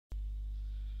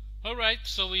All right,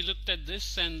 so we looked at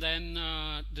this, and then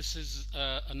this is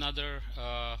another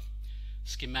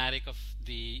schematic of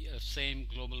the same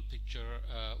global picture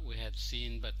we had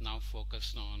seen, but now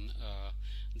focused on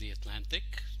the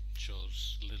Atlantic.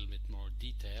 Shows a little bit more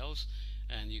details,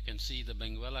 and you can see the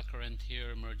Benguela Current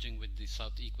here merging with the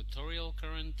South Equatorial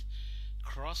Current,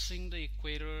 crossing the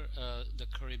equator, the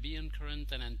Caribbean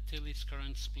Current and Antilles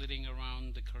Current splitting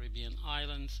around the Caribbean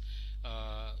islands,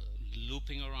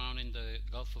 looping around in the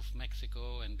Gulf of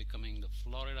Mexico and becoming the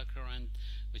Florida Current,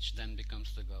 which then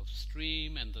becomes the Gulf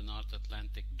Stream and the North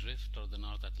Atlantic Drift or the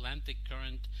North Atlantic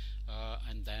Current,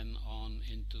 and then on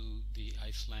into the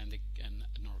Icelandic and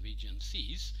Norwegian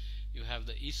seas. You have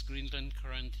the East Greenland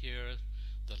Current here,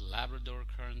 the Labrador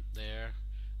Current there,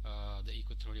 the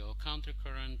Equatorial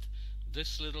Countercurrent.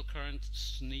 This little current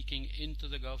sneaking into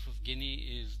the Gulf of Guinea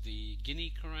is the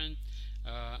Guinea Current,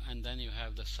 and then you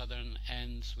have the southern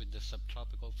ends with the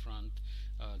subtropical front,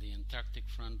 the Antarctic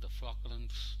front, the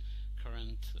Falklands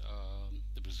Current,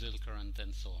 the Brazil Current,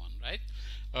 and so on, right?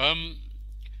 Um,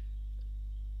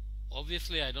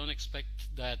 Obviously, I don't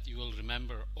expect that you will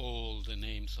remember all the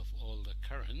names of all the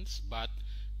currents, but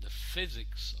the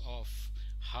physics of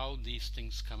how these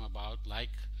things come about,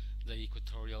 like the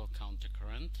equatorial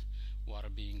countercurrent, water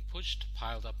being pushed,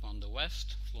 piled up on the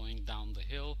west, flowing down the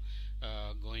hill,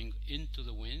 going into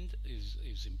the wind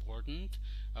is important.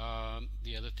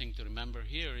 The other thing to remember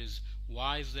here is,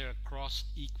 why is there a cross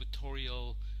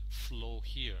equatorial flow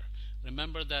here?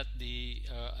 Remember that the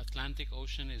Atlantic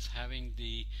Ocean is having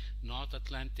the North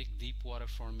Atlantic Deepwater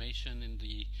Formation in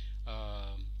the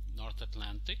North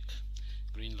Atlantic,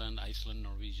 Greenland, Iceland,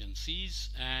 Norwegian seas,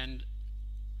 and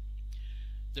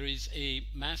there is a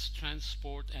mass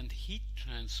transport and heat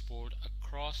transport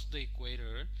across the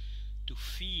equator to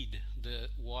feed the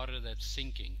water that's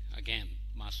sinking. Again,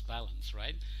 mass balance,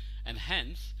 right? And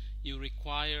hence, you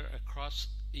require a cross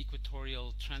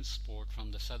equatorial transport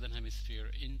from the southern hemisphere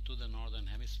into the northern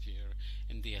hemisphere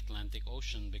in the Atlantic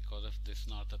Ocean because of this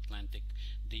North Atlantic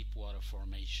deep water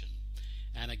formation.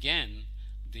 And again,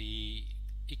 the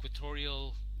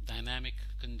equatorial dynamic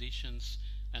conditions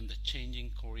and the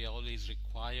changing Coriolis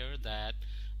require that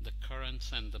the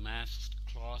currents and the mass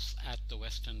cross at the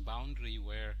western boundary,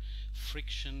 where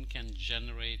friction can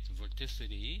generate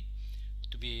vorticity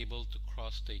to be able to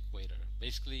cross the equator.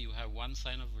 Basically, you have one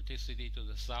sign of vorticity to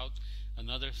the south,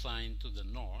 another sign to the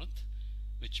north,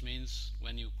 which means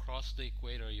when you cross the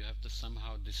equator, you have to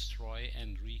somehow destroy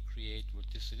and recreate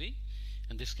vorticity,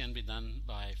 and this can be done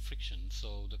by friction.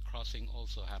 So the crossing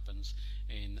also happens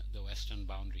in the western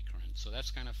boundary current. So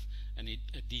that's kind of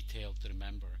a detail to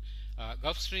remember.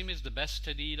 Gulf Stream is the best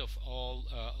studied of all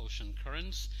ocean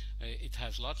currents. It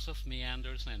has lots of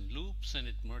meanders and loops, and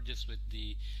it merges with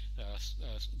the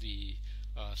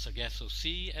Sargasso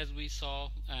Sea, as we saw,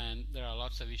 and there are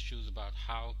lots of issues about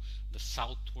how the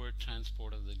southward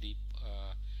transport of the deep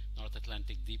North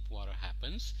Atlantic deep water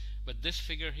happens. But this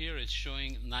figure here is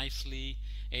showing nicely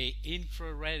a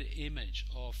infrared image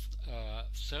of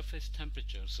surface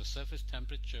temperature. So surface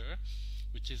temperature,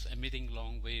 which is emitting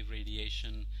long wave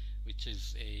radiation, which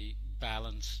is a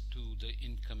balance to the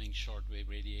incoming short wave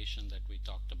radiation that we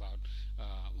talked about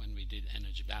when we did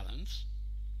energy balance.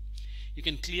 You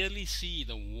can clearly see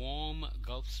the warm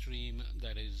Gulf Stream,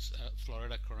 that is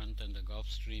Florida Current, and the Gulf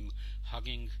Stream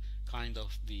hugging kind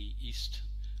of the east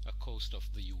coast of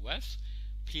the US,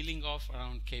 peeling off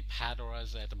around Cape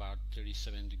Hatteras at about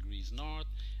 37 degrees north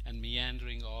and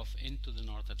meandering off into the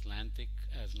North Atlantic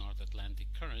as North Atlantic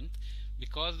Current.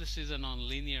 Because this is a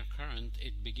nonlinear current,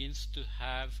 it begins to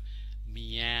have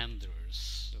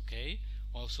meanders, okay?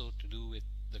 Also to do with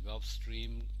the Gulf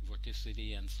Stream,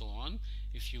 vorticity, and so on.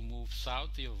 If you move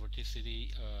south, your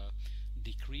vorticity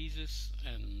decreases,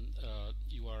 and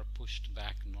you are pushed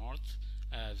back north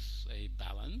as a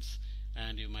balance,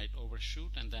 and you might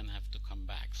overshoot and then have to come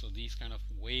back. So these kind of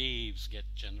waves get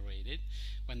generated.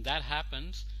 When that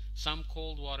happens, some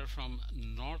cold water from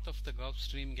north of the Gulf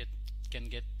Stream can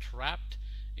get trapped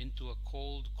into a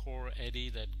cold core eddy,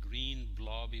 that green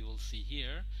blob you will see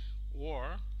here,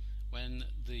 or when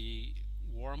the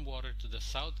warm water to the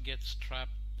south gets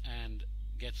trapped and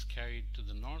gets carried to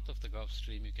the north of the Gulf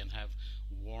Stream, you can have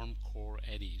warm core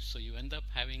eddies. So you end up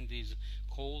having these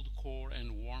cold core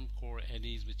and warm core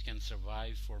eddies which can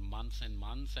survive for months and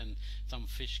months, and some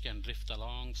fish can drift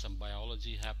along, some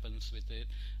biology happens with it,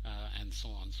 and so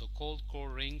on. So cold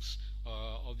core rings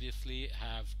obviously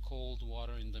have cold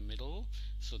water in the middle,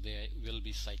 so they will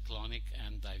be cyclonic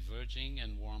and diverging,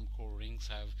 and warm core rings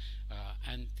have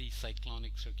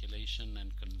anticyclonic circulation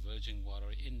and converging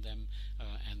water in them,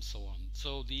 and so on.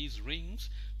 So these rings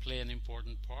play an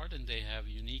important part, and they have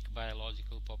unique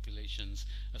biological populations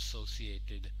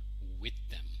associated with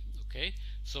them. Okay,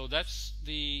 so that's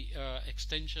the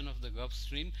extension of the Gulf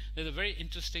Stream. There's a very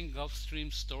interesting Gulf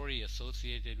Stream story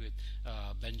associated with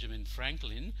Benjamin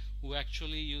Franklin, who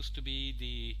actually used to be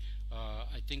the,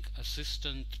 I think,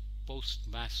 assistant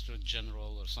postmaster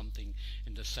general or something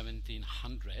in the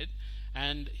 1700s.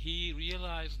 And he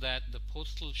realized that the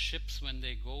postal ships, when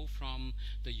they go from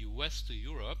the US to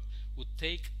Europe, would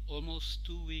take almost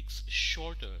 2 weeks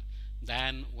shorter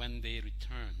than when they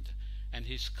returned. And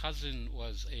his cousin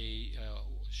was a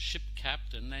ship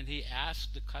captain, and he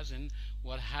asked the cousin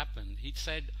what happened. He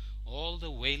said, all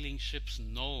the whaling ships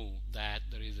know that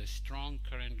there is a strong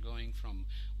current going from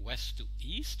west to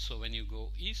east, so when you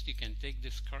go east you can take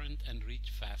this current and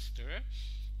reach faster,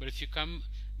 but if you come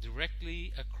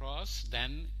directly across,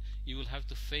 then you will have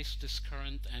to face this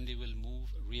current and it will move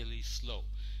really slow.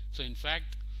 So in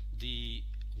fact, the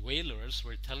whalers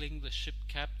were telling the ship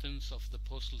captains of the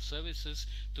postal services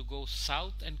to go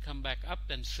south and come back up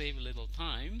and save a little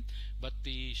time, but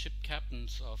the ship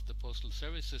captains of the postal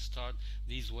services thought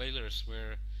these whalers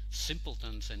were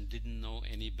simpletons and didn't know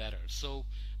any better. So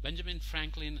Benjamin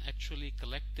Franklin actually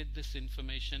collected this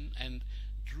information and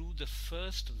drew the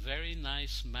first very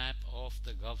nice map of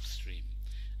the Gulf Stream.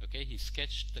 Okay, he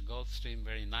sketched the Gulf Stream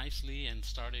very nicely and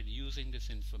started using this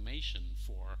information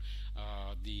for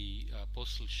the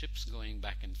postal ships going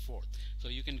back and forth. So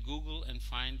you can Google and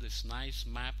find this nice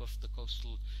map of the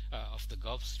coastal of the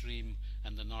Gulf Stream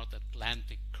and the North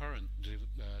Atlantic current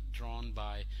drawn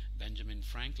by Benjamin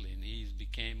Franklin. He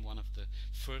became one of the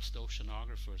first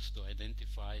oceanographers to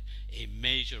identify a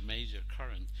major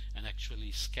current and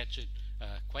actually sketch it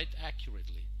quite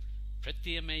accurately.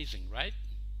 Pretty amazing, right?